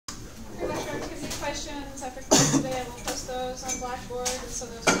questions after class today, I will post those on Blackboard. And so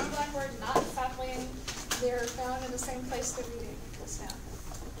those are on Blackboard, not Sapling. They're found in the same place the reading is found.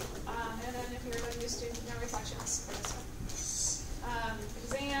 And then if you're a new student, no reflections for this one.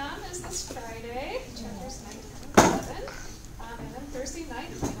 Exam is this Friday, chapters 9, 10, and 11. And then Thursday night,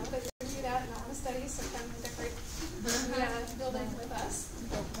 I know that you're going to do that and not want to study, so come and decorate the building with us.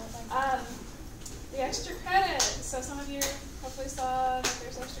 The extra credit. So some of you hopefully saw that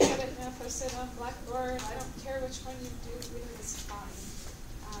there's extra credit now posted on Blackboard. I don't care which one you do, either is fine.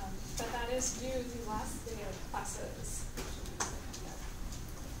 But that is due the last day of classes.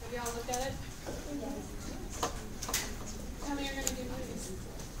 Have you all looked at it? Yes. How many are going to do these?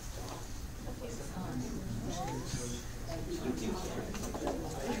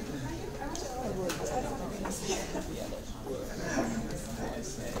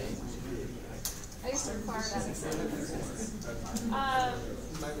 I used to require that exam.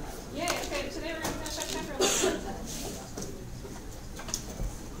 Yay, okay, today we're going to finish up chapter 11.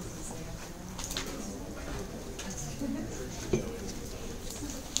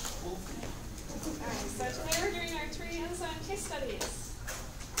 Alright, so today we're doing our 3 enzyme case studies.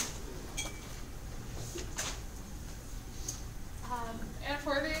 And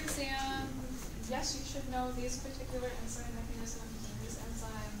for the exam, yes, you should know these particular enzyme mechanisms and these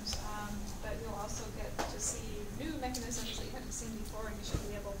enzymes, but you'll also get to see new mechanisms that you haven't seen before, and you should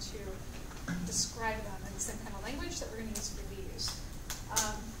be able to describe them in the same kind of language that we're going to use for these.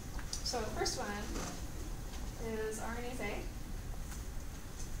 So the first one is RNase A.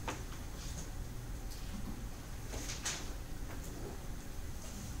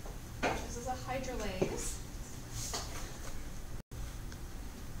 This is a hydrolase.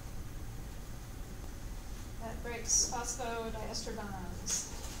 That breaks phosphodiester bonds.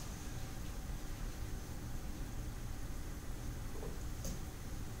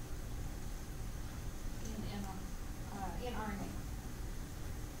 In RNA.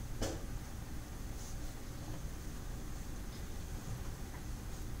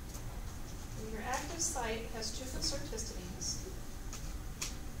 Your active site has 2 conserved histidines.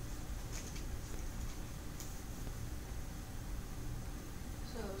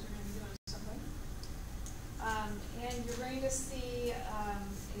 So those are going to be doing something. And you're going to see a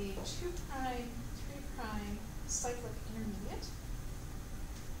 2', 3' cyclic intermediate.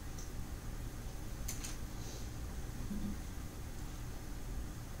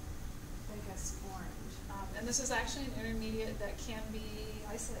 I guess orange. And this is actually an intermediate that can be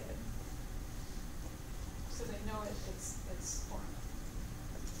isolated. So they know it's foreign.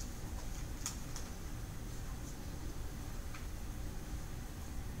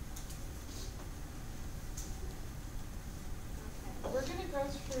 Okay, we're going to go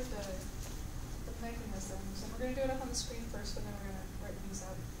through the mechanisms, and we're going to do it up on the screen first, but then we're going to write these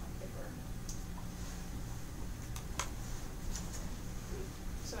out on paper.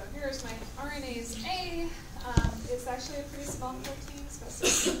 So here's my RNase A. It's actually a pretty small protein. It's about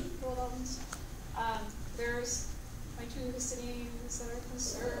 16 kilodaltons. There's my 2 histidines that are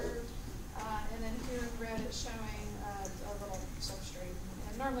conserved, and then here in red it's showing a little substrate.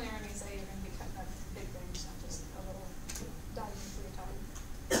 And normally RNase A, you're going to be cutting up big things, not just a little dinucleotide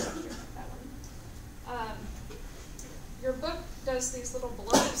substrate like that one. Your book does these little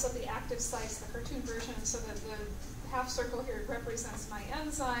blobs of the active sites, the cartoon version, so that the half circle here represents my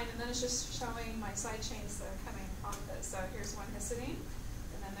enzyme, and then it's just showing my side chains that are coming off it. So here's one histidine,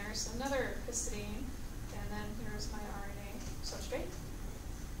 and then there's another histidine, and then here's my RNA substrate,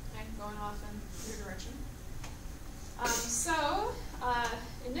 and going off in your direction.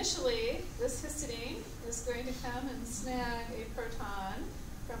 Initially, this histidine is going to come and snag a proton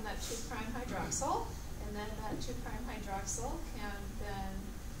from that 2' hydroxyl, and then that 2' hydroxyl can then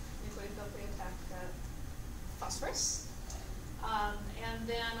nucleophilically attack that phosphorus. And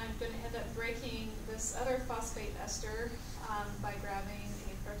then I'm going to end up breaking this other phosphate ester by grabbing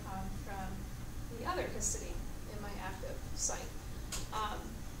a proton from the other histidine in my active site.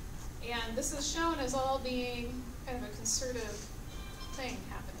 And this is shown as all being kind of a concerted thing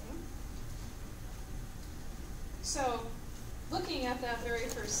happening. So looking at that very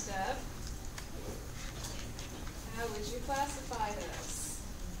first step, how would you classify this?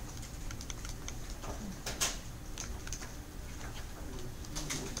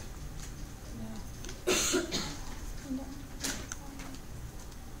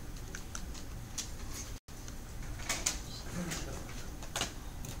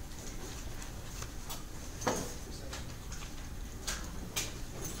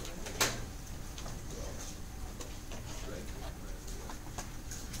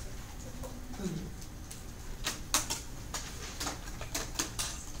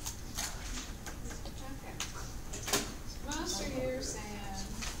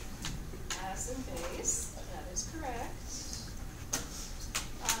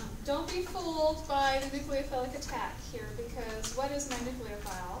 controlled by the nucleophilic attack here, because what is my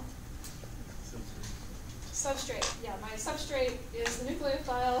nucleophile? Substrate. Yeah, my substrate is the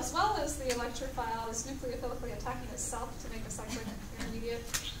nucleophile as well as the electrophile is nucleophilically attacking itself to make a cyclic intermediate.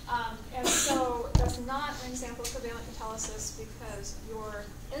 And so that's not an example of covalent catalysis because your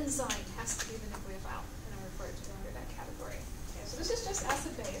enzyme has to be the nucleophile in order for it to go under that category. Okay, so this is just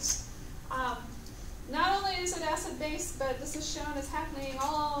acid-base. Not only is it acid-base, but this is shown as happening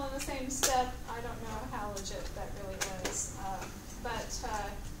all in the same step. I don't know how legit that really is.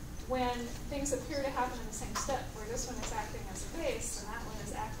 When things appear to happen in the same step, where this one is acting as a base and that one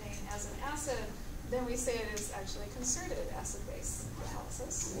is acting as an acid, then we say it is actually concerted acid-base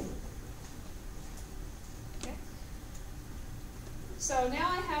catalysis. Okay. So now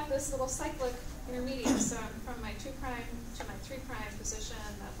I have this little cyclic intermediate. So from my 2' to my 3' position,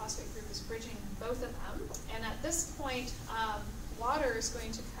 the phosphate group is bridging both of them. And at this point, water is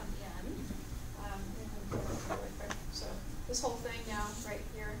going to come in. So this whole thing now, right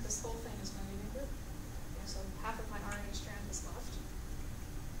here, this whole thing is going to be a group. Okay, so half of my RNA strand is left.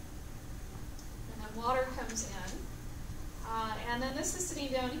 And then water comes in. And then this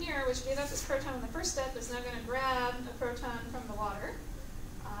histidine down here, which gave up its proton in the first step, is now going to grab a proton from the water.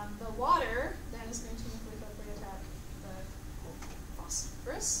 The water then is going to nucleophilically attack the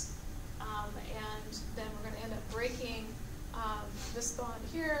phosphorus. And then we're going to end up breaking this bond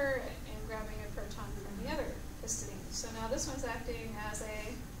here and grabbing a proton from the other histidine. So now this one's acting as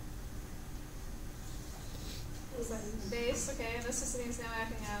a base, okay, and this histidine is now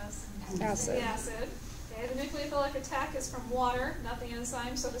acting as acid. The acid. Okay, the nucleophilic attack is from water, not the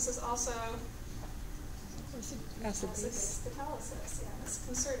enzyme, so this is also acid-base catalysis. Yeah, it's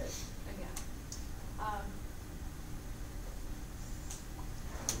concerted again.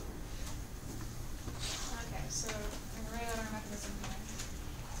 Okay, so I'm going to write out our mechanism here.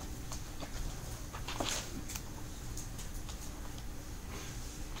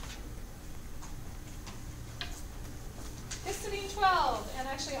 Histidine 12, and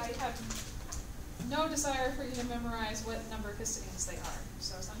actually I have no desire for you to memorize what number of histidines they are.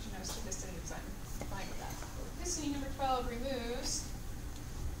 So as long as you know it's 2 histidines, I'm fine with that. Histidine number 12 removes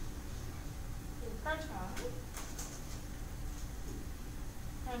the proton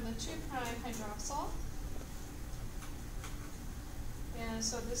from the 2' hydroxyl. And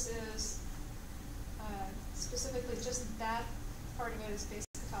so this is specifically just that part of it is base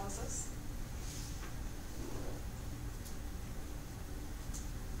catalysis.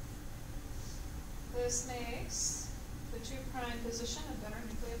 This makes the 2' position a better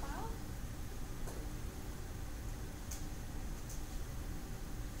nucleophile.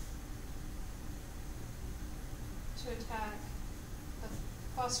 To attack the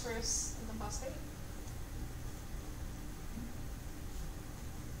phosphorus and the phosphate.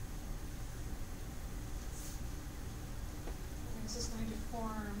 And this is going to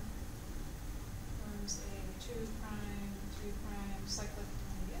forms a 2', 3' cyclic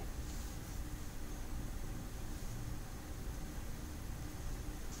intermediate.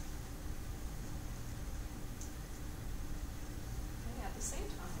 Okay, at the same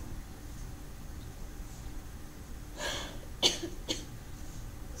time,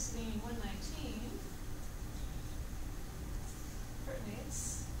 this being 119 protonates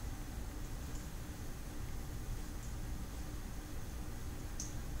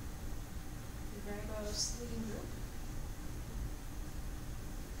the ribose leading group.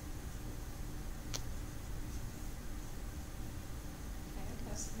 Okay,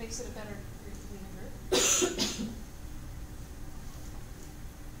 that makes it a better leading group.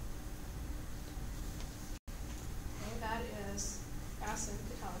 Okay, that is acid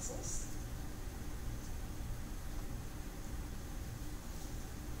catalysis.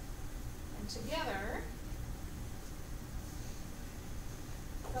 And together,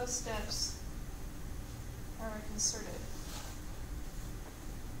 those steps are concerted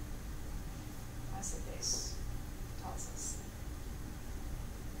acid-base catalysis.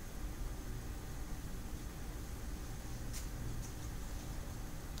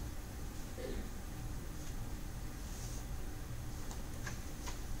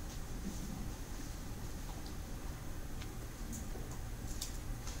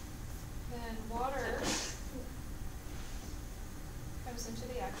 Then water comes into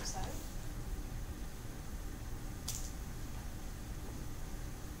the active side.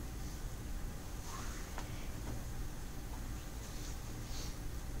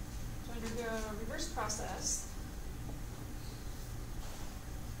 To undergo a reverse process.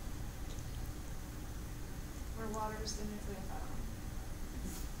 Where water is the nucleophile.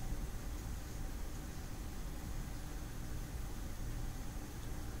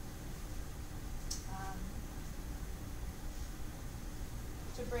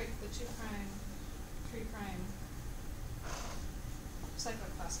 to break the 2', 3' cyclic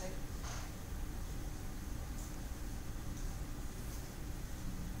phosphate.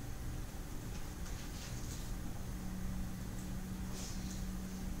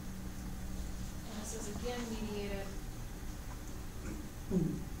 And this is again mediated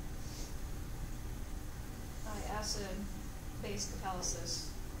by acid-base catalysis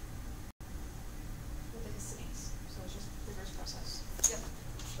with the histidines. So it's just reverse process. Yep.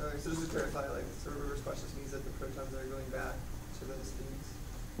 Alright, so just to clarify, like, so reverse process means that the protons are going back to the histidines.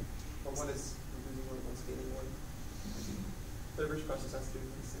 Well, one is losing one, one's gaining one. The reverse process has to do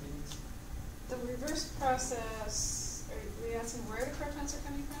with histidines. The reverse process, are we asking where the protons are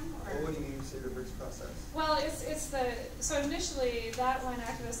coming from? Or? Well, what do you mean when you say reverse process? Well, it's the, so initially that one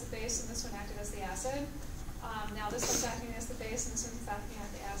acted as the base and this one acted as the acid. Now this one's acting as the base and this one's acting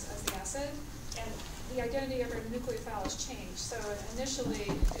as the acid. And the identity of our nucleophile has changed. So initially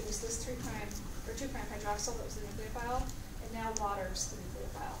it was this 3' or 2' hydroxyl that was the nucleophile, and now water's the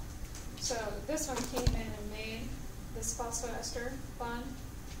nucleophile. So this one came in and made this phosphoester bond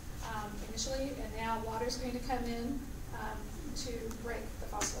initially, and now water's going to come in to break the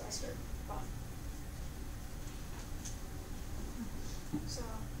phosphoester bond. So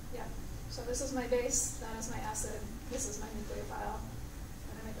yeah, so this is my base, that is my acid, this is my nucleophile,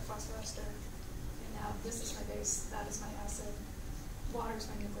 and I make a phosphoester. Now this is my base, that is my acid, water is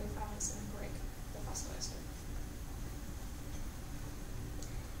my nucleophile, it's going to break the phosphoester.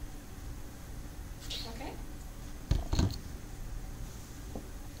 Okay?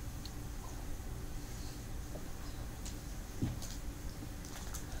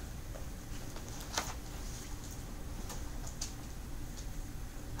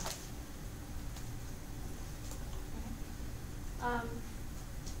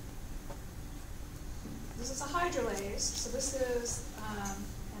 This is a hydrolase, so this is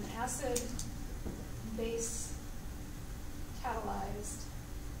an acid-base catalyzed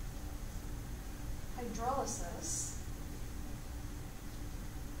hydrolysis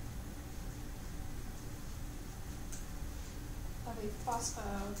of a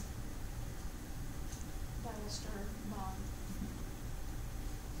phosphodiester bond.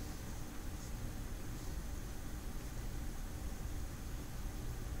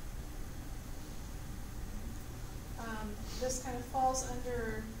 This kind of falls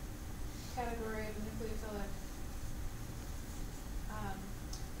under category of nucleophilic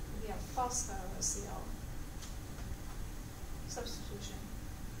phospho-acetyl substitution.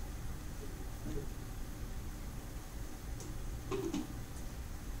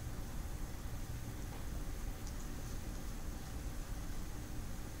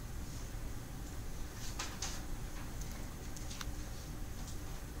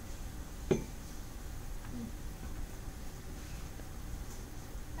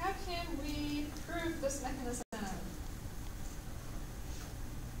 How can we prove this mechanism?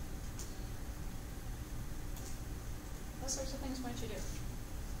 What sorts of things might you do?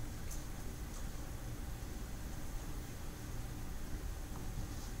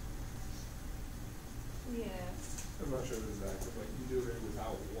 Yeah. I'm not sure exactly, but you do it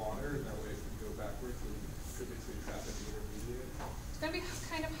without water, and that way it can go backwards and could basically trap it in the intermediate. It's going to be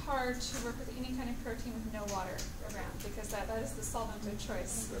kind of hard to work with any kind of protein with no water around because that is the solvent of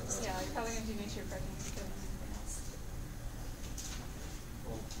choice. Yeah, you're probably going to do nature protein instead of anything else.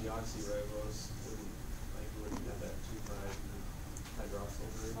 Well, deoxyribose wouldn't have that 2' hydroxyl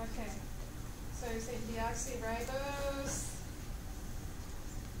group. Okay. So you say deoxyribose.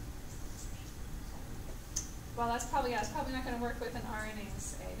 Well, it's probably not going to work with an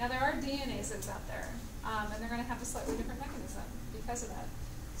RNase A. Now, there are DNases out there, and they're going to have a slightly different mechanism because of that.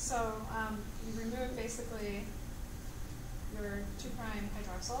 So you remove basically your 2'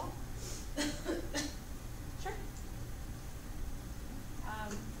 hydroxyl. Sure.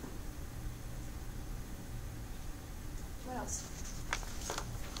 What else?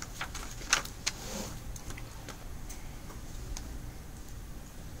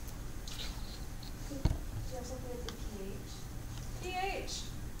 pH.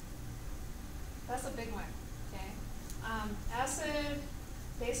 That's a big one, okay?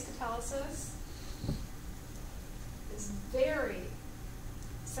 Acid-base catalysis is very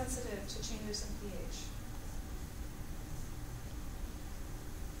sensitive to changes in pH.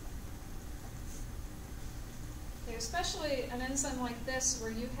 Okay, especially an enzyme like this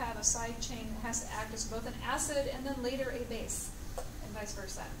where you have a side chain that has to act as both an acid and then later a base, and vice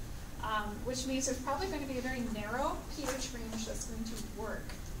versa. Which means there's probably going to be a very narrow pH range that's going to work.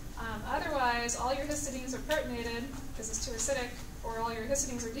 Otherwise, all your histidines are protonated because it's too acidic, or all your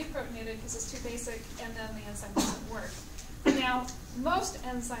histidines are deprotonated because it's too basic, and then the enzyme doesn't work. Now, most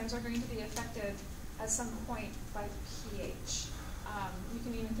enzymes are going to be affected at some point by pH. You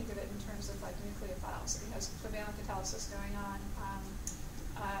can even think of it in terms of like nucleophiles. It has covalent catalysis going on,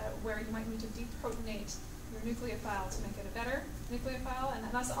 where you might need to deprotonate your nucleophile to make it a better nucleophile, and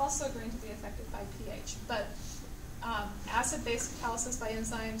that's also going to be affected by pH. But acid-base catalysis by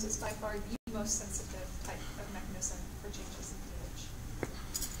enzymes is by far the most sensitive type of mechanism for changes in pH.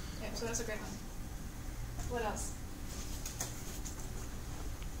 Okay, so that's a great one. What else?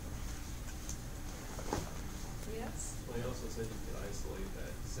 Yes? Well, you also said you could isolate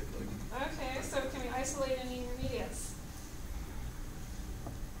that cyclic. Okay, so can we isolate any intermediates?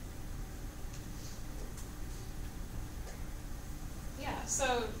 Yeah,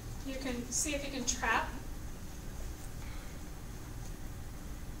 so you can see if you can trap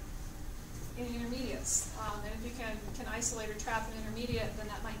any intermediates. And if you can isolate or trap an intermediate, then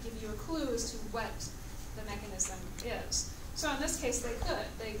that might give you a clue as to what the mechanism is. So in this case, they could.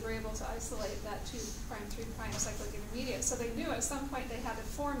 They were able to isolate that 2', 3' cyclic intermediate. So they knew at some point they had to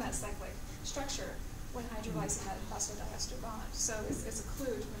form that cyclic structure when hydrolyzing that phosphodiester bond. So it's a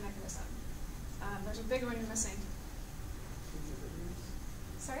clue to the mechanism. There's a big one you're missing.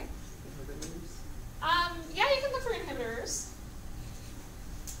 Sorry? Inhibitors? Yeah, you can look for inhibitors.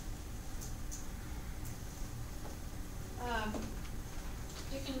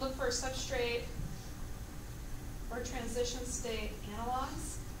 You can look for substrate or transition state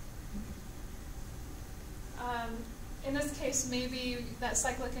analogs. In this case, maybe that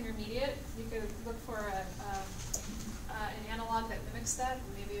cyclic intermediate, you could look for an analog that mimics that,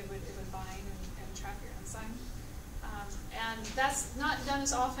 and maybe it would bind and trap your enzyme. And that's not done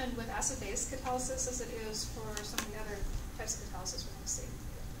as often with acid-base catalysis as it is for some of the other types of catalysis we're going to see.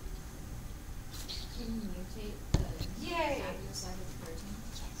 Can you mutate the Yay! active side of the protein?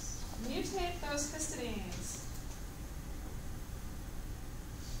 Mutate those histidines.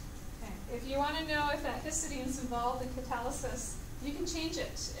 Okay. If you want to know if that histidine is involved in catalysis, you can change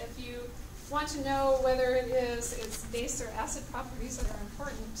it. If you want to know whether its base or acid properties that are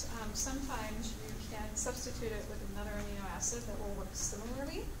important, sometimes you can substitute it with another amino acid that will work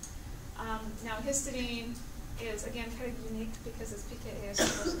similarly. Now, histidine is, again, kind of unique because it's pKa as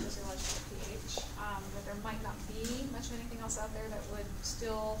opposed to physiological pH, but there might not be much of anything else out there that would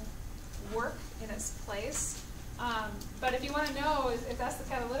still work in its place. But if you want to know if that's the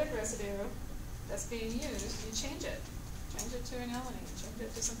catalytic residue that's being used, you change it. Change it to an alanine, change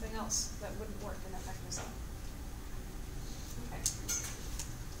it to something else that wouldn't work in that mechanism. Okay.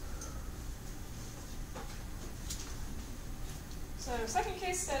 So, second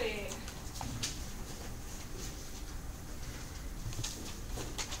case study.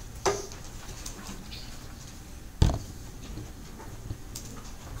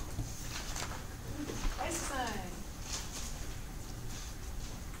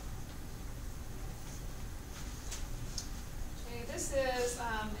 This is a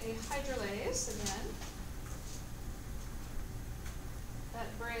hydrolase, again, that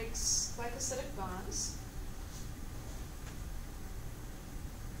breaks glycosidic bonds.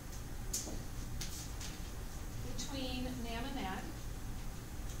 Between NAM and NAD.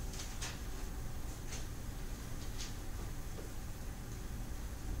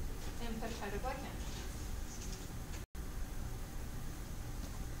 And peptidoglycan.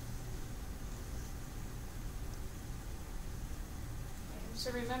 So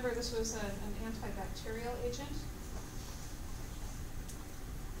remember, this was an antibacterial agent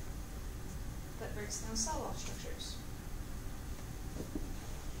that breaks down cell wall structures.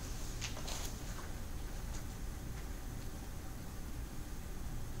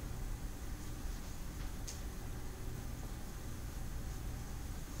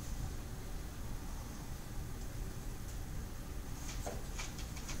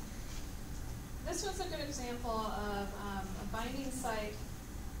 This one's a good example of a binding site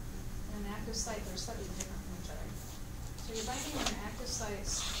and an active site that are slightly different from each other. So your binding and your active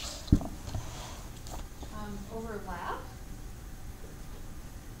sites overlap,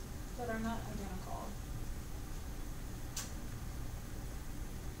 but are not identical.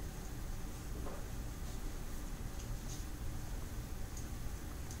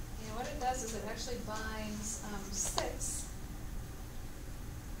 And what it does is it actually binds 6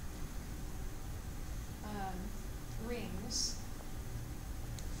 rings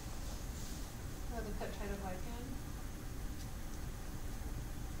of the peptidoglycan.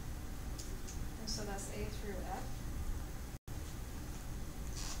 And so that's A through F.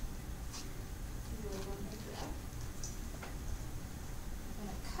 Really one A through F. And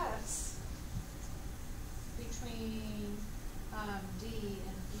it cuts between D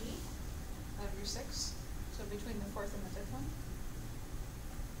and E of your 6. So between the 4th and the 5th one.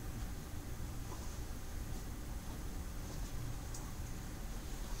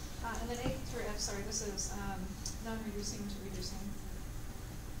 sorry, this is non-reducing to reducing.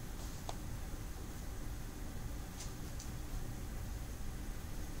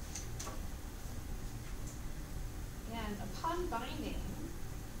 And upon binding,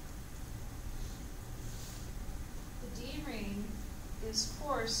 the D ring is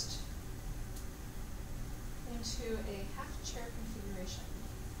forced into a half-chair configuration.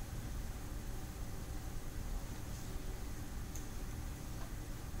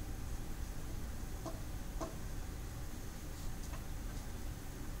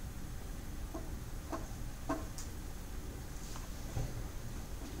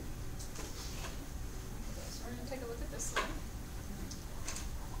 So we're going to take a look at this one.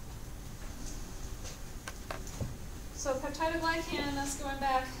 So peptidoglycan, that's going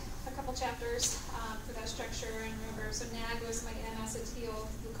back a couple chapters for that structure. And remember, so NAG was my N-acetyl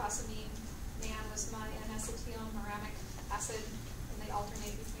glucosamine, NAM was my N-acetyl muramic acid, and they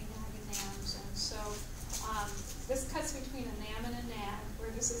alternate between NAG and NAMs. And so this cuts between a NAM and a NAG,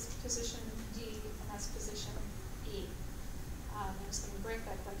 where this is position D and that's position E. And it's going to break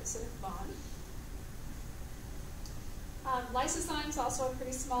that glycosidic bond. Lysozyme is also a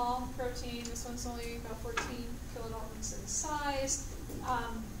pretty small protein. This one's only about 14 kilodaltons in size.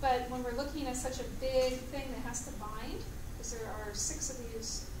 But when we're looking at such a big thing that has to bind, because there are 6 of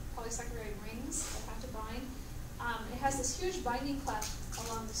these polysaccharide rings that have to bind, it has this huge binding cleft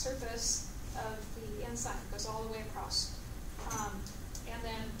along the surface of the enzyme. It goes all the way across. And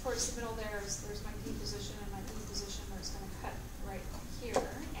then towards the middle there's my D position and my E position where it's going to cut right here.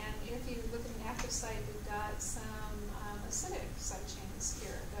 And if you look at the active site, we've got some acidic side chains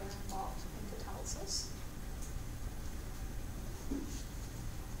here that are involved in catalysis.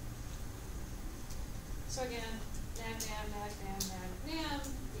 So again, NAG, NAM, NAG, NAM, NAG, NAM,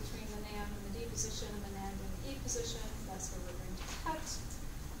 between the NAM and the D position and the NAG and the E position, that's where we're going to cut.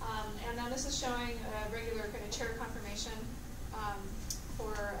 And then this is showing a regular kind of chair conformation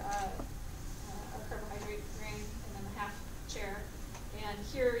for a carbohydrate ring and then a half chair. And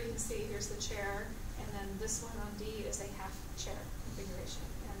here you can see, here's the chair, and then this one on D is a half chair configuration.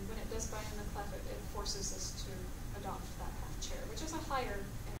 And when it does bind in the cleft, it forces us to adopt that half chair, which is a higher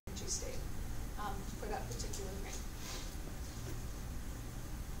energy state for that particular ring.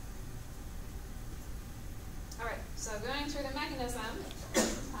 All right, so going through the mechanism,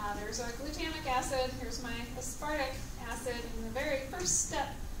 there's our glutamic acid, here's my aspartic acid. In the very first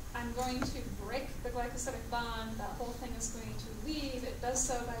step, I'm going to break the glycosidic bond. That whole thing is going to leave. It does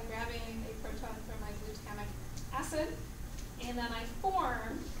so by grabbing a proton from my glutamic acid. And then I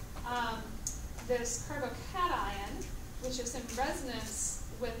form this carbocation, which is in resonance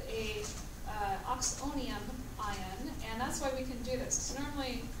with a oxonium ion. And that's why we can do this. So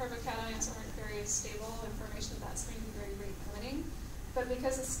normally carbocations aren't very stable, and formation of that's going to be very rate limiting. But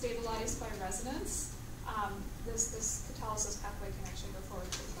because it's stabilized by resonance, this catalysis pathway can actually go forward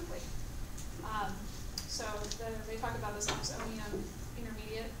pretty quickly. So they talk about this oxonium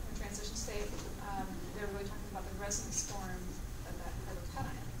intermediate or transition state. They're really talking about the resonance form of that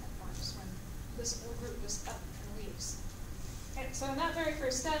carbocation that forms when this whole group is up and leaves. Okay, so in that very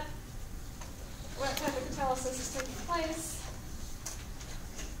first step, what type of catalysis is taking place?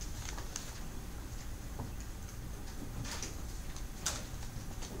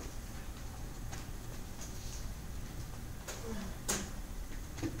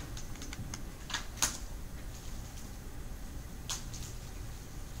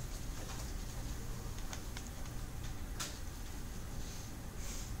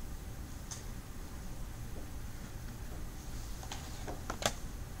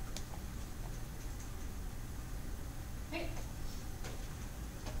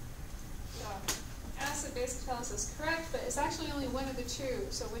 Acid-base catalysis is correct, but it's actually only one of the two,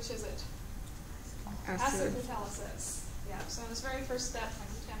 so which is it? Acid catalysis. Yeah, so in this very first step, my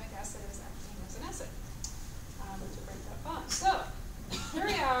glutamic acid is acting as an acid to break that bond. So here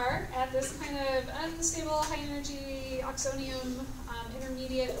we are at this kind of unstable, high-energy oxonium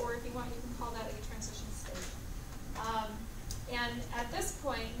intermediate, or if you want, you can call that a transition state. And at this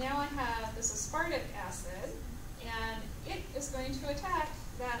point, now I have this aspartic acid, and it is going to attack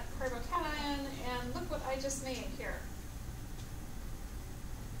that carbocation, and look what I just made here.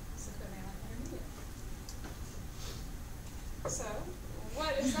 It's a covalent intermediate. So,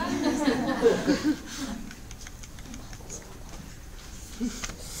 what is that?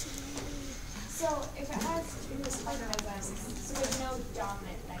 So, if it has this mechanism, so there's no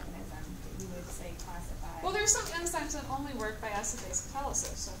dominant mechanism that you would say classify? Well, there's some enzymes that only work by acid-base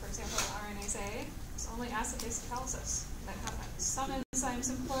catalysis. So, for example, RNase A is only acid-base catalysis that happens. Some enzymes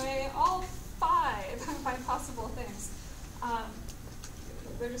employ all 5 possible things.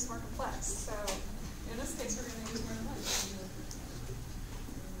 they're just more complex. So in this case, we're going to use more than one.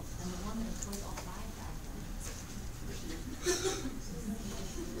 And the one that includes all five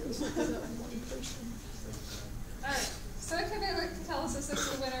Alright, so covalent catalysis is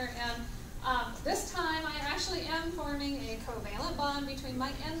the winner, and this time I actually am forming a covalent bond between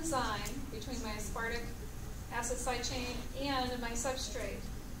my enzyme, between my aspartic acid side chain and my substrate.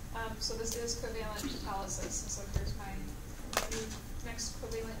 So this is covalent catalysis. So here's my next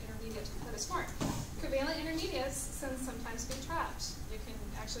covalent intermediate that is formed. Covalent intermediates can sometimes be trapped. You can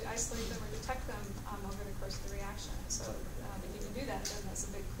actually isolate them or detect them over the course of the reaction. So if you can do that, then that's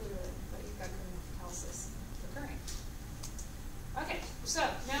a big clue that you've got covalent catalysis occurring. Okay, so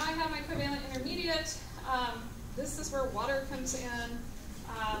now I have my covalent intermediate. This is where water comes in.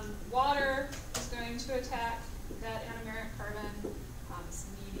 Water is going to attack that anomeric carbon. It's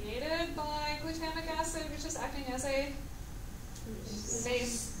mediated by glutamic acid, which is acting as a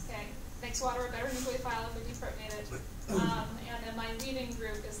base. Okay, makes water a better nucleophile if we deprotonate it. And then my leaving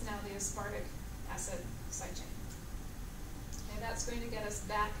group is now the aspartic acid side chain. And that's going to get us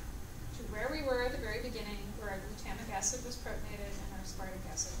back to where we were at the very beginning, where our glutamic acid was protonated and our aspartic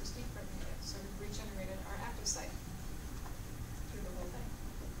acid was deprotonated. So we've regenerated our active site through the whole thing.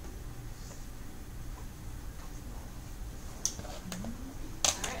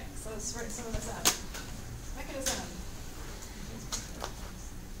 All right, so let's write some of this up. Mechanism.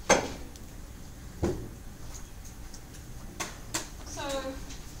 So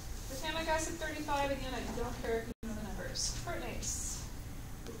glutamic acid 35, again, I don't care if you know the numbers. Protonase.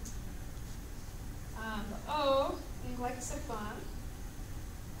 The O in glycosidic bond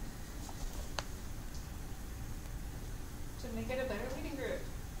to make it a better leading group.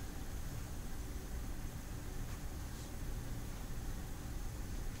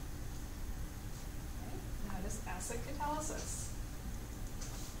 Okay, now it is acid catalysis.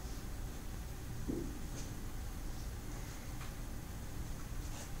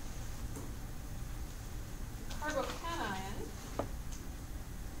 Carbocation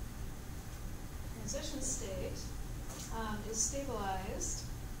transition state is stabilized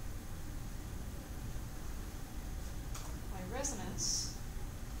by resonance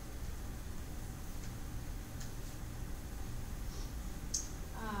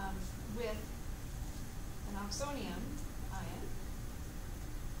with an oxonium ion.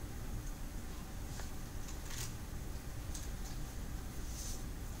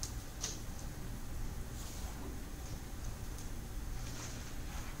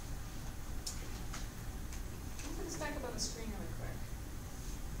 Back up on the screen really quick.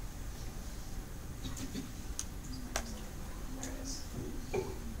 There it is.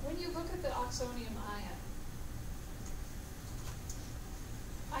 When you look at the oxonium ion,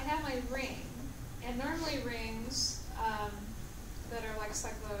 I have my ring, and normally rings that are like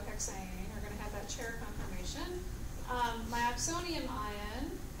cyclohexane are going to have that chair conformation. My oxonium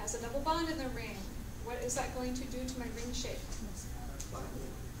ion has a double bond in the ring. What is that going to do to my ring shape?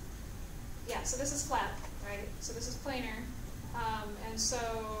 Yeah, so this is flat, right? So this is planar. And so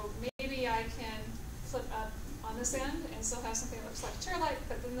maybe I can flip up on this end and still have something that looks like chair-like,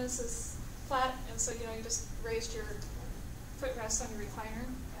 but then this is flat, and so you just raised your footrest on your recliner,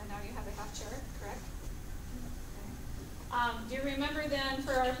 and now you have a half chair, correct? Okay. Do you remember then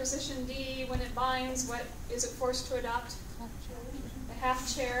for our position D, when it binds, what is it forced to adopt? A half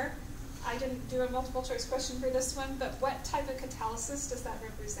chair. I didn't do a multiple choice question for this one, but what type of catalysis does that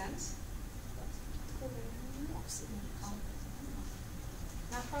represent?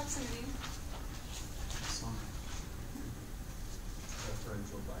 Not proximity.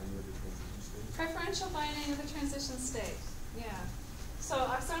 Preferential binding of the transition state. Preferential binding of the transition state. Yeah. So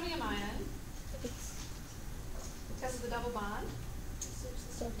oxonium ion, because of the double bond.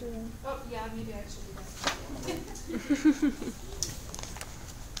 Oh, yeah, maybe I should do that.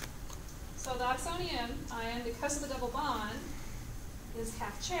 So the oxonium ion, because of the double bond, is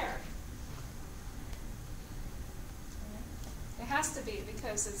half chair. It has to be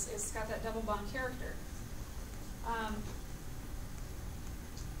because it's got that double bond character.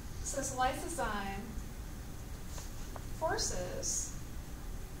 So this lysozyme forces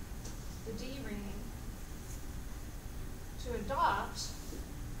the D ring to adopt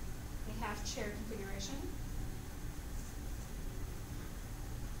a half chair configuration.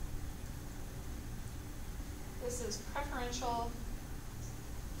 This is preferential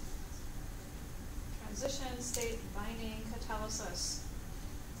transition state binding catalysis.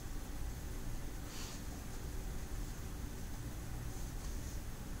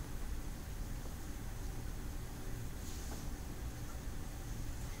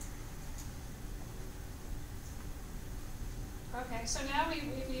 Okay. Okay, so now we've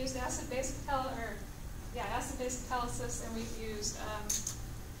used acid-base catalysis, and we've used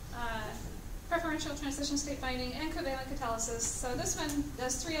preferential transition state binding and covalent catalysis. So this one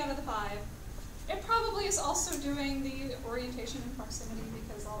does 3 out of the 5. It probably is also doing the orientation and proximity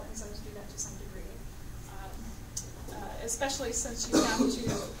because all enzymes do that to some degree. Especially since you have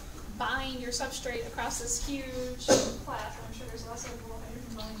to bind your substrate across this huge plat. I'm sure there's lots of little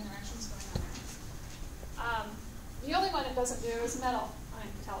hydrogen bonding interactions going on there. The only one it doesn't do is metal ion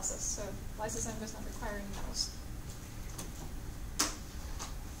catalysis, so lysozyme does not require any metals.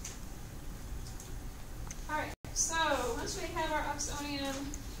 Alright, so once we have our oxonium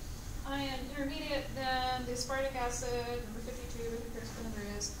ion intermediate, then the aspartic acid, number 52, who cares what the number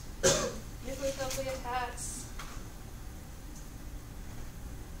is, nucleophilly attacks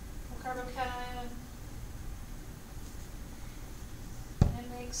carbocation and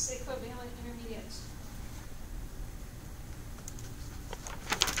makes a covalent intermediate.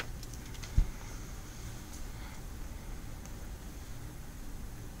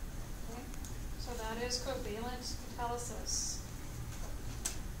 Okay, so that is covalent catalysis.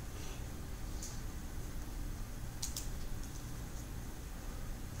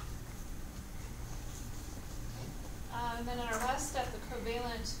 And then in our last step, the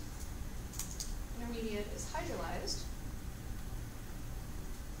covalent intermediate is hydrolyzed.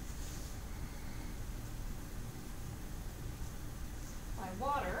 By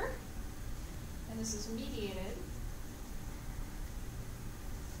water, and this is mediated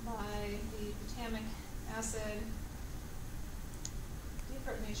by the glutamic acid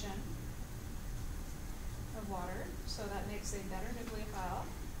deprotonation of water, so that makes a better nucleophile.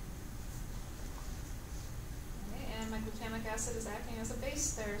 And my glutamic acid is acting as a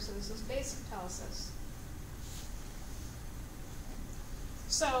base there, so this is base catalysis.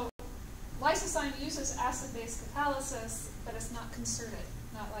 So lysozyme uses acid-base catalysis, but it's not concerted,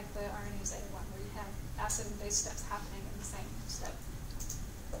 not like the RNase A one, where you have acid and base steps happening in the same step.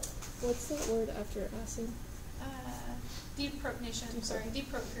 What's that word after acid? Deprotonation, sorry,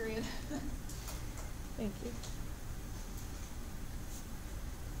 deprot period. Thank you.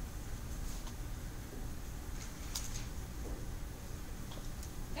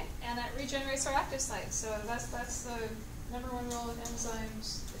 And that regenerates our active site. So that's the number one rule of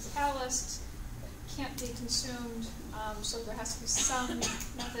enzymes. It's a catalyst. It can't be consumed, so there has to be some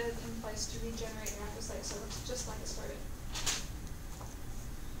method in place to regenerate your active site. So it's just like it started.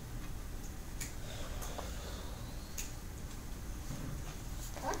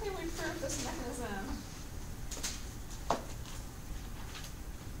 How can we prove this mechanism?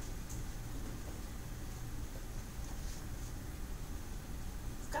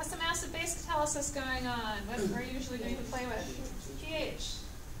 Got some acid-base catalysis going on. What are you usually going to play with? pH.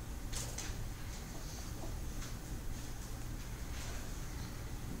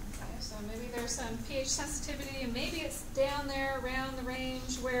 Okay, so maybe there's some pH sensitivity, and maybe it's down there around the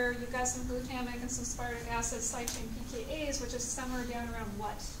range where you've got some glutamic and some aspartic acid side chain pKa's, which is somewhere down around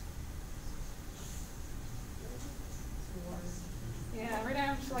what? Yeah, right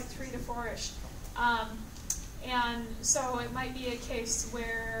down to like 3 to 4-ish. And so it might be a case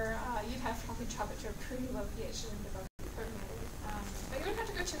where you'd have to probably chop it to a pretty low pH and develop deprotonated. But you wouldn't have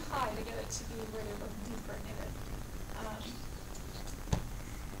to go too high to get it to be where they look deprotonated.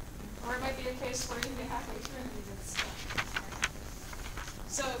 Or it might be a case where you can get halfway through and you get stuff.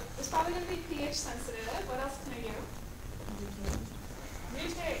 So it's probably going to be pH sensitive. What else can I do?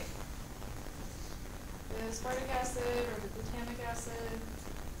 Mutate. The aspartic acid or the glutamic acid.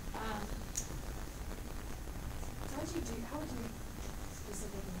 How would you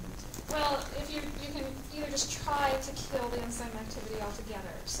specifically mutate? Well, if you can either just try to kill the enzyme activity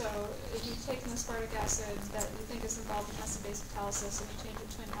altogether. So if you take an aspartic acid that you think is involved in acid-base catalysis and you change it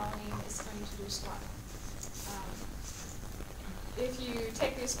to an alanine, it's going to do squat. If you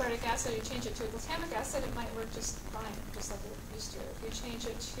take the aspartic acid and you change it to a glutamic acid, it might work just fine, just like it used to. If you change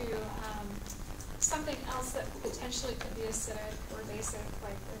it to something else that potentially could be acidic or basic,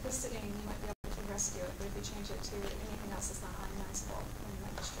 like histidine, you might be able to rescue it. But if you change it to anything else that's not ionizable, then you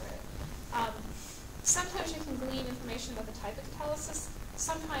might destroy it. Sometimes you can glean information about the type of catalysis.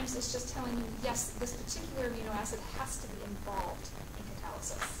 Sometimes it's just telling you, yes, this particular amino acid has to be involved in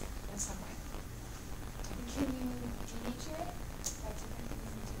catalysis in some way. Can you denature it? Like something you can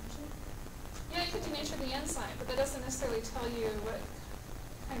denature? Yeah, you can denature the enzyme, but that doesn't necessarily tell you what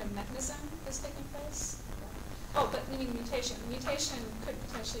kind of mechanism is taking place. Oh, but you mean mutation. Mutation could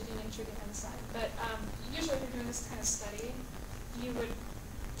potentially denature the enzyme, but usually if you're doing this kind of study, you would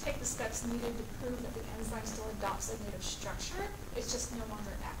take the steps needed to prove that the enzyme still adopts a native structure. It's just no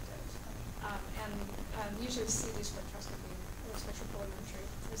longer active. And usually see these spectroscopy spectropolarimetry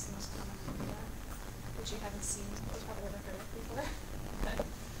is the most common one for that, which you haven't seen, or probably never heard of before.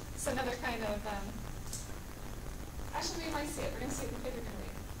 It's another kind of, actually we might see it, we're going to see it in the paper in a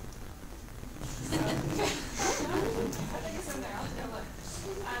week. So, I think it's in there, I'll go look.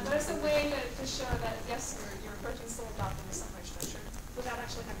 But it's a way to show that, yes, your protein's still adopting a subway structure without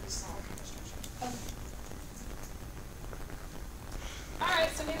actually having to solve the structure.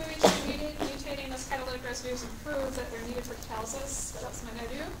 Alright, so maybe we try mutating those catalytic residues and prove that they're needed for catalysis. What else am I going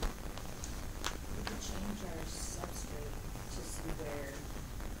to do? We could change our substrate to see where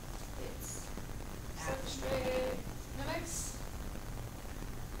it's Substrate mimics.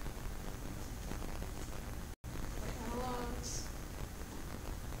 Analogs.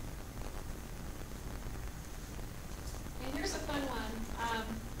 And here's a fun one.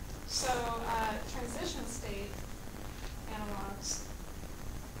 Transition state analogs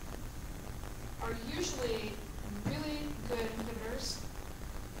are usually really good inhibitors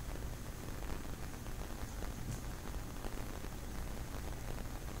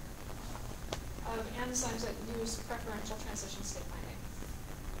of enzymes that use preferential transition state binding.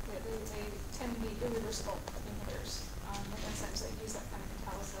 They tend to be irreversible inhibitors of enzymes that use that kind of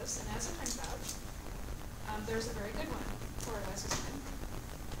catalysis. And as it turns out, there's a very good one for lysozyme.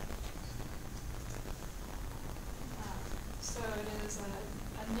 So it is a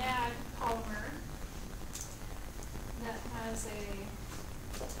NAG polymer that has a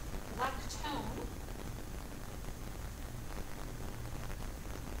lactone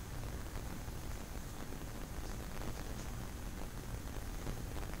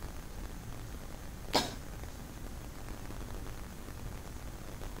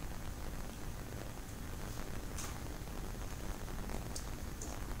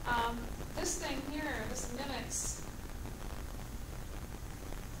this thing here, this mimics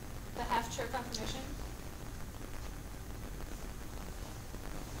the half-chair conformation.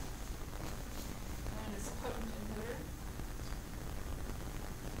 And it's a potent inhibitor.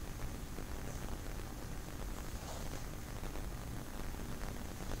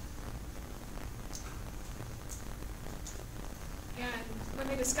 And when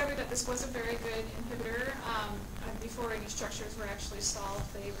they discovered that this was a very good inhibitor, before any structures were actually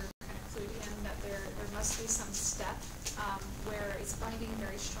solved, they were kind of clued in that there must be some step where it's binding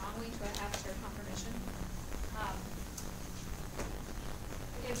very strongly to a half-chair conformation.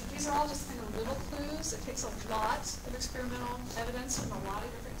 Again, these are all just kind of little clues. It takes a lot of experimental evidence from a lot of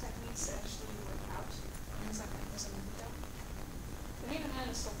different techniques to actually work out enzyme mechanism in detail. But even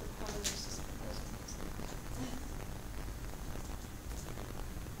then, it's still pretty hard to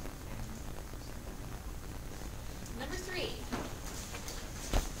Number 3.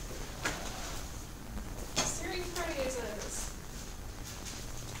 Serine proteases.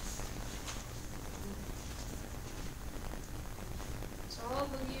 So all of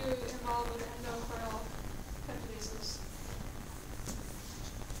you involved with endocoral peptidases.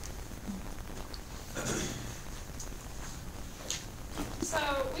 So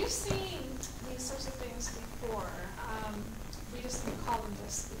we've seen these sorts of things before. We just didn't call them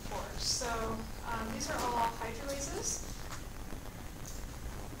this before. So these are all hydrolases.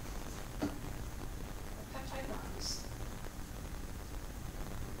 Peptide bonds.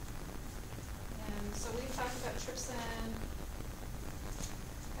 And so we've talked about trypsin,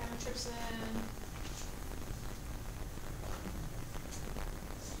 amitripsin.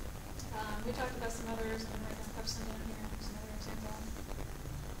 We talked about some others, and I'm going to have some down here, some other examples.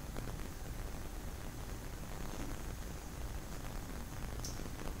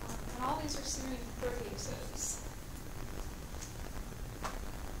 And all these are serine proteases.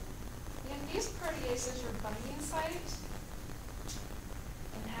 And these proteases, your binding site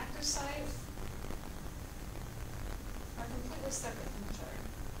and active site, are completely separate from each other.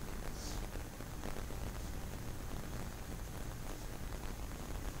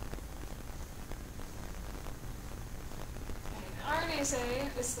 RNase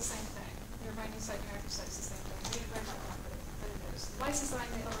A is the same thing. Your binding site and your active site is the same thing. We didn't write about that, but it is. Lysozyme,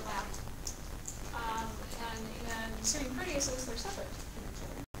 they overlap. And in serine proteases, they're separate from each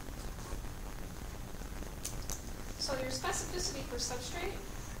other. So your specificity for substrate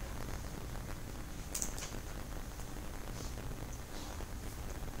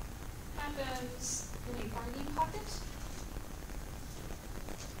happens in a binding pocket.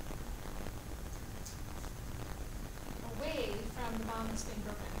 Away from the bond that's being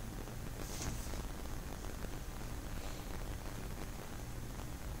broken.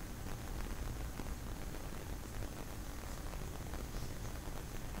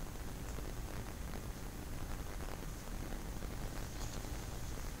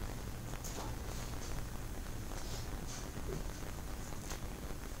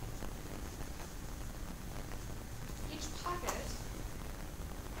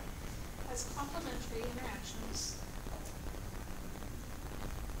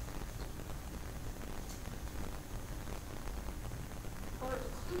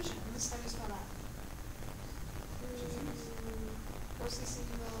 How do you spell that?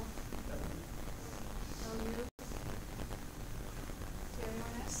 OCCUL. OU.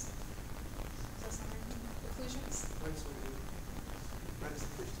 K-A-I-N-S. Does that sound right? Occlusions? Minus one U. Minus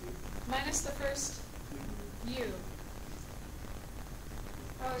the first U. Minus the first U.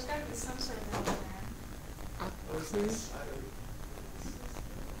 Oh, there's got to be some sort of error there. Oh, it's nice. I don't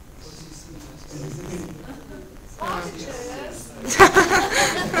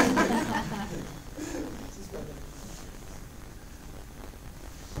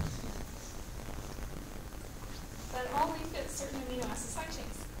that only fits certain amino acid side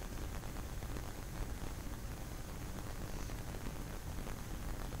chains.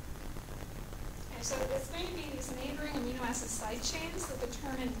 Okay, so it's going to be these neighboring amino acid side chains that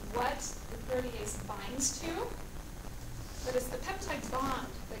determine what the protease binds to, but it's the peptide bond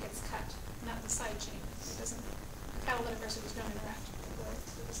that gets cut, not the side chain. It doesn't, the catalytic residues don't interact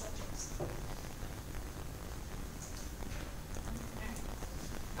with the side chains.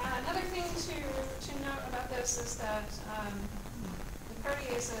 Another thing to note about this is that the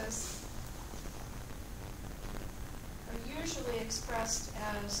proteases are usually expressed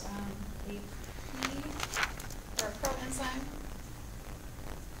as a P or a proenzyme.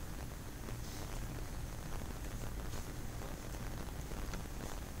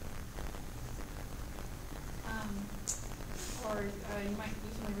 Or you might be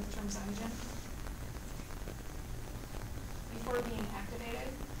familiar with the term zymogen before being activated.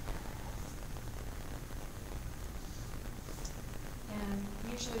 And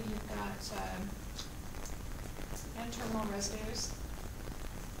usually you've got N-terminal residues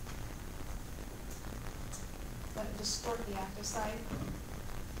that distort the active site.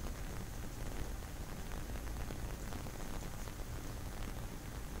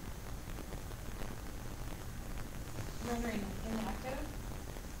 Rendering inactive.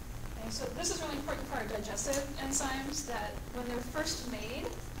 And so this is really important for our digestive enzymes that when they're first made,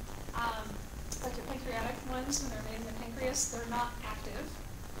 like your pancreatic ones, when they're made in the pancreas, they're not active.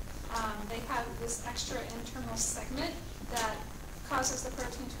 They have this extra internal segment that causes the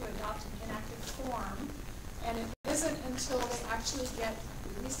protein to adopt an inactive form. And it isn't until they actually get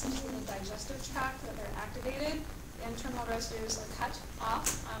released into the digestive tract that they're activated. The internal residues are cut off.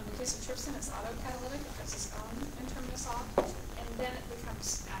 In the case of trypsin, it's autocatalytic. It cuts its own N-terminus off, and then it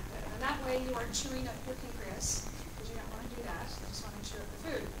becomes active. And that way you are chewing up your pancreas, because you don't want to do that. You just want to chew up the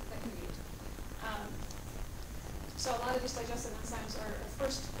food that you eat. So a lot of these digestive enzymes are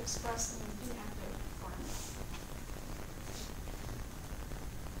first expressed in an inactive form.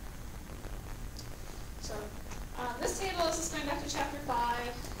 So this table is just going back to chapter 5.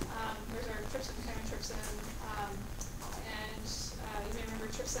 There's our trypsin, chymotrypsin, and you may remember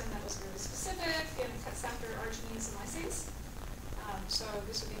trypsin that was really specific and it cuts after arginines and lysines. So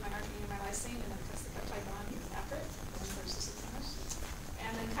this would be my arginine and my lysine, and then it cuts the peptide bond after it, and versus the chemist.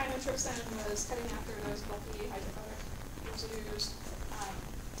 And then chymotrypsin was cutting after those bulky hydrophobic residues.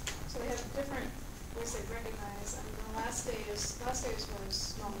 So they have different ways they recognize. And the last phase was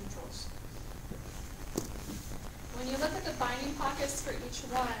small neutrals. When you look at the binding pockets for each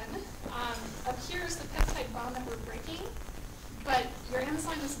one, up here is the peptide bond that we're breaking, but your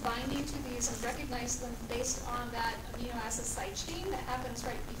enzyme is binding to these and recognize them based on that amino acid side chain that happens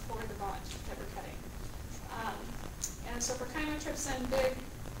right before the bond that we're cutting. And so for chymotrypsin, big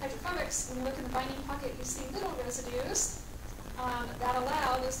hydrophobics, when you look in the binding pocket, you see little residues that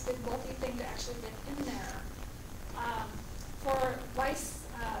allow this big bulky thing to actually get in there. For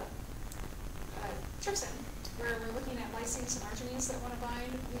trypsin, where we're looking at lysines and arginines that want to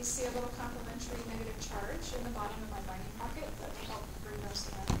bind, we see a little complementary negative charge in the bottom of my binding pocket that will help bring those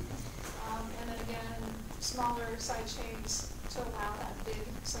in. And then again, smaller side chains to allow that big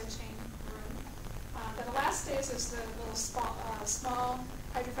side chain room. But the last phase is the little small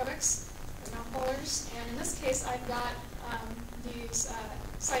hydrophobics, the nonpolars. And in this case, I've got these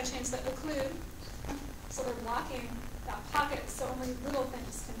side chains that occlude, so they're blocking that pocket, so only little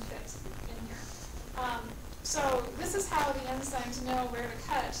things can fit in here. So this is how the enzymes know where to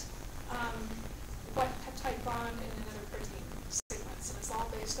cut what peptide bond in another protein sequence. And it's all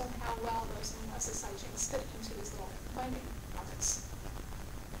based on how well those amino acid side chains fit into these little binding pockets.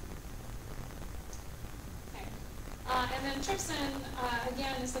 Okay. And then trypsin,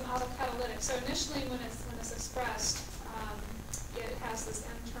 again, is an autocatalytic. So initially when it's expressed, it has this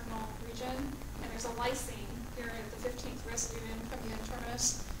N-terminal region, and there's a lysine here at the 15th residue in from the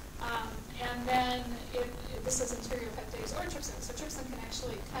N-terminus. And then this is interior peptidase or trypsin. So trypsin can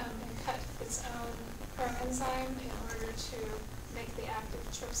actually come and cut its own proenzyme in order to make the active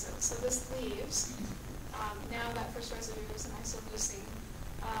trypsin. So this leaves, now that first residue is an isoleucine,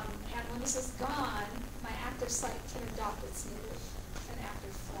 And when this is gone, my active site can adopt its new and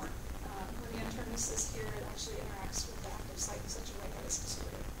active form. When the N-terminus is here, it actually interacts with the active site in such a way that it's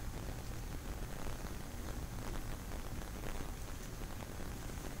distorted.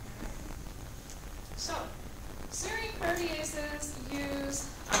 So, serine proteases use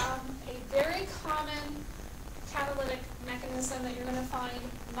a very common catalytic mechanism that you're going to find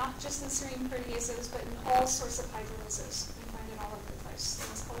not just in serine proteases, but in all sorts of hydrolases. You can find it all over the place.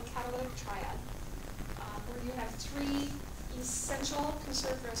 And it's called a catalytic triad, where you have three essential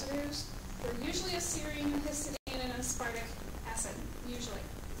conserved residues. They're usually a serine, a histidine, and an aspartic acid, usually.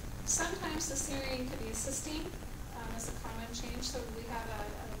 Sometimes the serine could be a cysteine as a common change, so we have a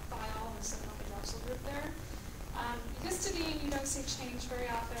biol and a hydroxyl group there. Histidine you don't see change very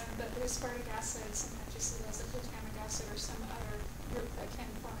often, but the aspartic acid, sometimes you see it as a glutamic acid or some other group that can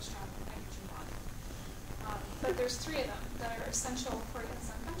form a strong nitrogen bond. But there's three of them that are essential for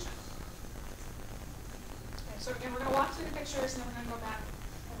enzyme function. Okay, so again, we're going to walk through the pictures and then we're going to go back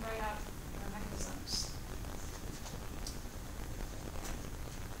and write out our mechanisms.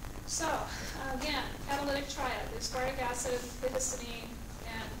 So, again, catalytic triad, the aspartic acid, the histidine,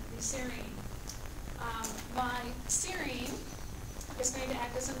 and the serine. My serine is going to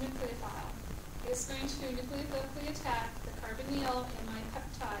act as a nucleophile. It's going to nucleophilically attack the carbonyl in my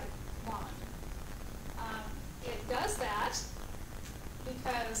peptide bond. It does that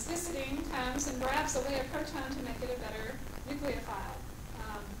because histidine comes and grabs away a proton to make it a better nucleophile.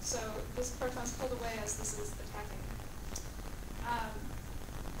 So this proton's pulled away as this is attacking.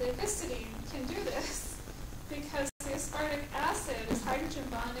 The histidine can do this because the aspartic acid is hydrogen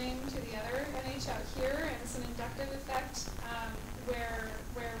bonding to the other NH out here, and it's an inductive effect where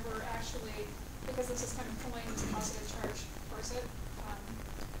we're actually, because this is kind of pulling this positive charge towards it,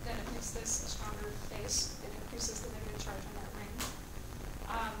 then it makes this a stronger base. It increases the negative charge on that ring.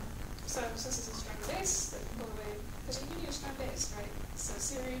 So since it's a stronger base, it can pull away, because you need a strong base, right? So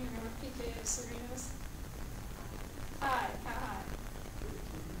serine, remember pK of serine is? High, how high?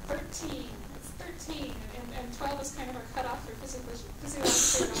 13. It's 13, and 12 is kind of our cutoff for physiologically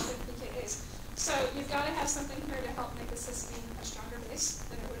relevant pKa's. So you've got to have something here to help make the cysteine a stronger base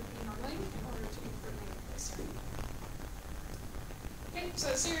than it would be normally in order to impregnate the serine. Okay, so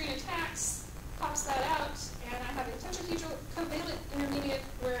serine attacks, pops that out, and I have a tetrahedral covalent intermediate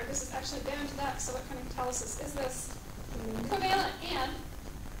where this is actually bound to that. So what kind of catalysis is this? Covalent and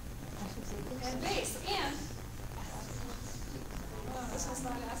base and this one's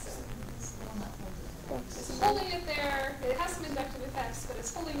not acid. It's holding it there. It has some inductive effects, but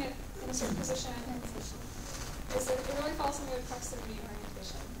it's holding it in a certain position. It really falls under the proximity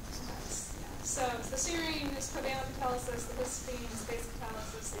orientation. So the serine is covalent catalysis, the histidine is base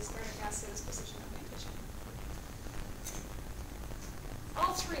catalysis, the aspartic acid is position orientation.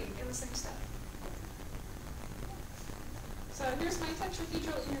 All three in the same step. So here's my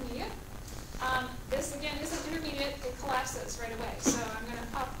tetrahedral intermediate. This again is an intermediate, it collapses right away. So I'm going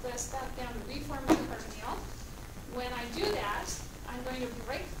to pop this back down to reform my carbonyl. When I do that, I'm going to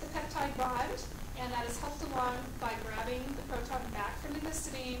break the peptide bond, and that is helped along by grabbing the proton back from the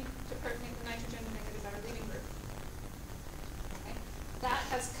histidine to protonate the nitrogen to make it a better leaving group. Okay. That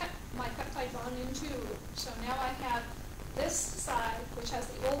has cut my peptide bond in two. So now I have this side, which has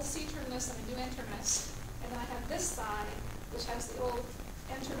the old C-terminus and a new N-terminus, and then I have this side, which has the old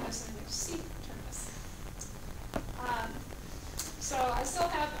N-terminus and a new C-terminus. So I still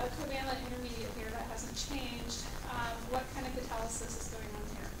have a covalent intermediate here that hasn't changed. What kind of catalysis is going on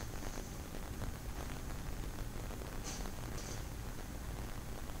here?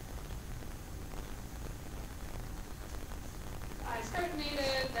 I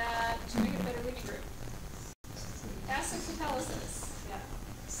protonated that to make it a better leaving group. Acid catalysis, yeah.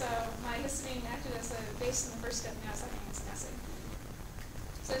 So my histidine acted as a base in the first step, now it's acting as an acid.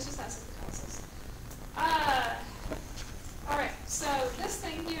 So it's just acid catalysis. Alright, so this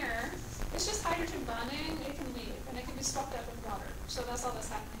thing here, it's just hydrogen bonding. It can leave, and it can be swapped out with water. So that's all that's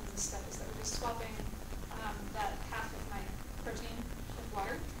happening in this step, is that we're just swapping that half of my protein with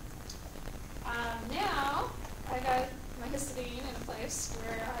water. Now, I got my histidine in a place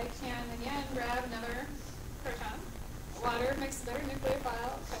where I can, again, grab another proton. Water makes a better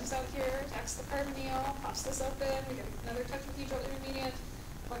nucleophile, comes out here, attacks the carbonyl, pops this open, we get another tetrahedral intermediate.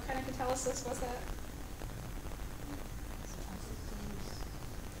 What kind of catalysis was that?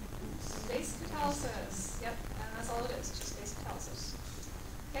 Base catalysis. Yep, and that's all it is. It's just base catalysis.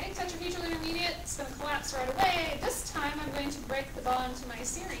 Okay, tetrahedral intermediate. It's going to collapse right away. This time I'm going to break the bond to my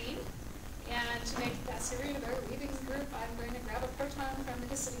serine. And to make that serine a better leaving group, I'm going to grab a proton from the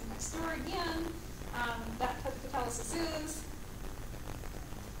histidine next door again. That type of catalysis is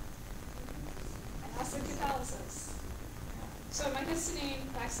acid catalysis. So my histidine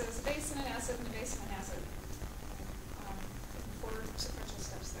acts as a base and an acid and a base and an acid. Four sequential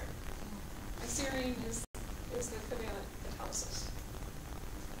steps there. My serine is the covalent catalysis.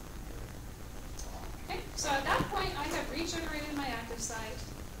 Okay, so at that point I have regenerated my active site,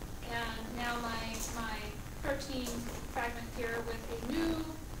 and now my protein fragment here with a new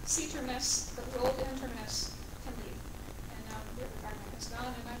C terminus, but the old N terminus can leave. And now the fragment is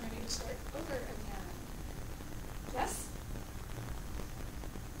gone, and I'm ready to start over again. Yes?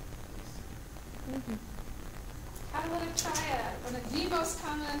 Mm-hmm. Catalytic triad, one of the most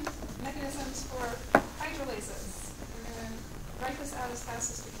common mechanisms for hydrolases. We're going to write this out as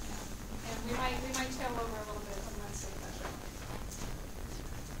fast as we can. And we might tail over a little bit on Wednesday lecture.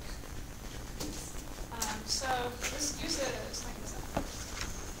 So this uses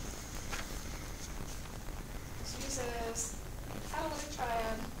catalytic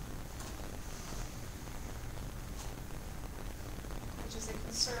triad, which is a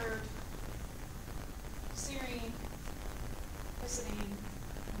conserved serine, histidine,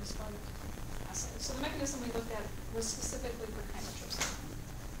 and aspartic acid. So the mechanism we looked at was specifically for chymotrypsin.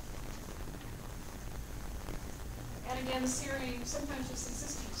 And again, serine, sometimes you see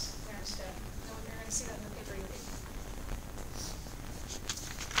cysteines there instead. You're going to see that in the paper you read.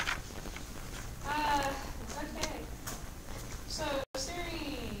 Okay. So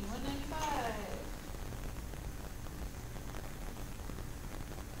serine, 195.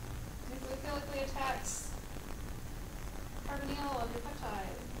 Nucleophilically attacks carbonyl of the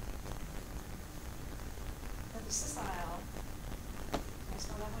peptide. Or the sissyl. Can I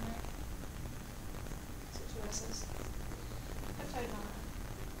spell that one right? Is it two S's? Peptide monomer.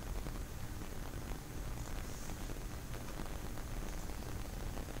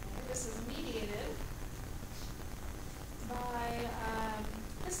 This is mediated by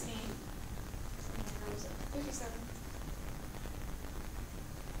histidine. Where was it? 57.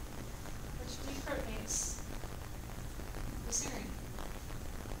 Which deprotonates the serine.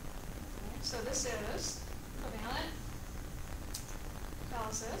 Okay, so this is covalent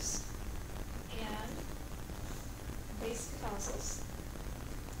catalysis and base catalysis.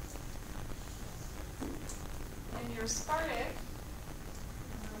 And your aspartic,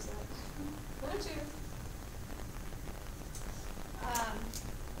 where was that? Bluetooth,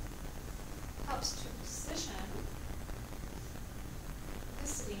 helps to position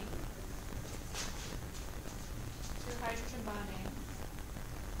histidine through hydrogen bonding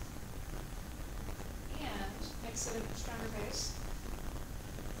and makes it a stronger base.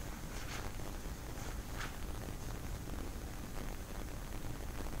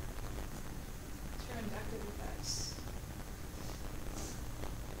 Through inductive effects.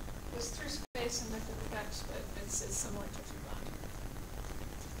 It's through space inductive effects, but it's similar to through bond.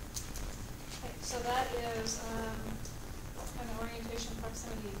 Okay, so that is kind of orientation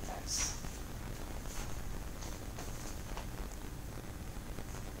proximity effects.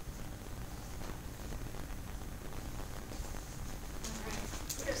 Alright,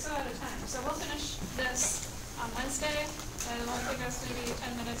 we're so out of time. So we'll finish this on Wednesday, and it won't take us maybe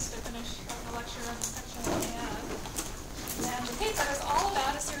 10 minutes to finish the lecture on section. And the paper is all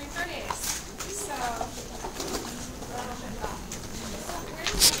about a series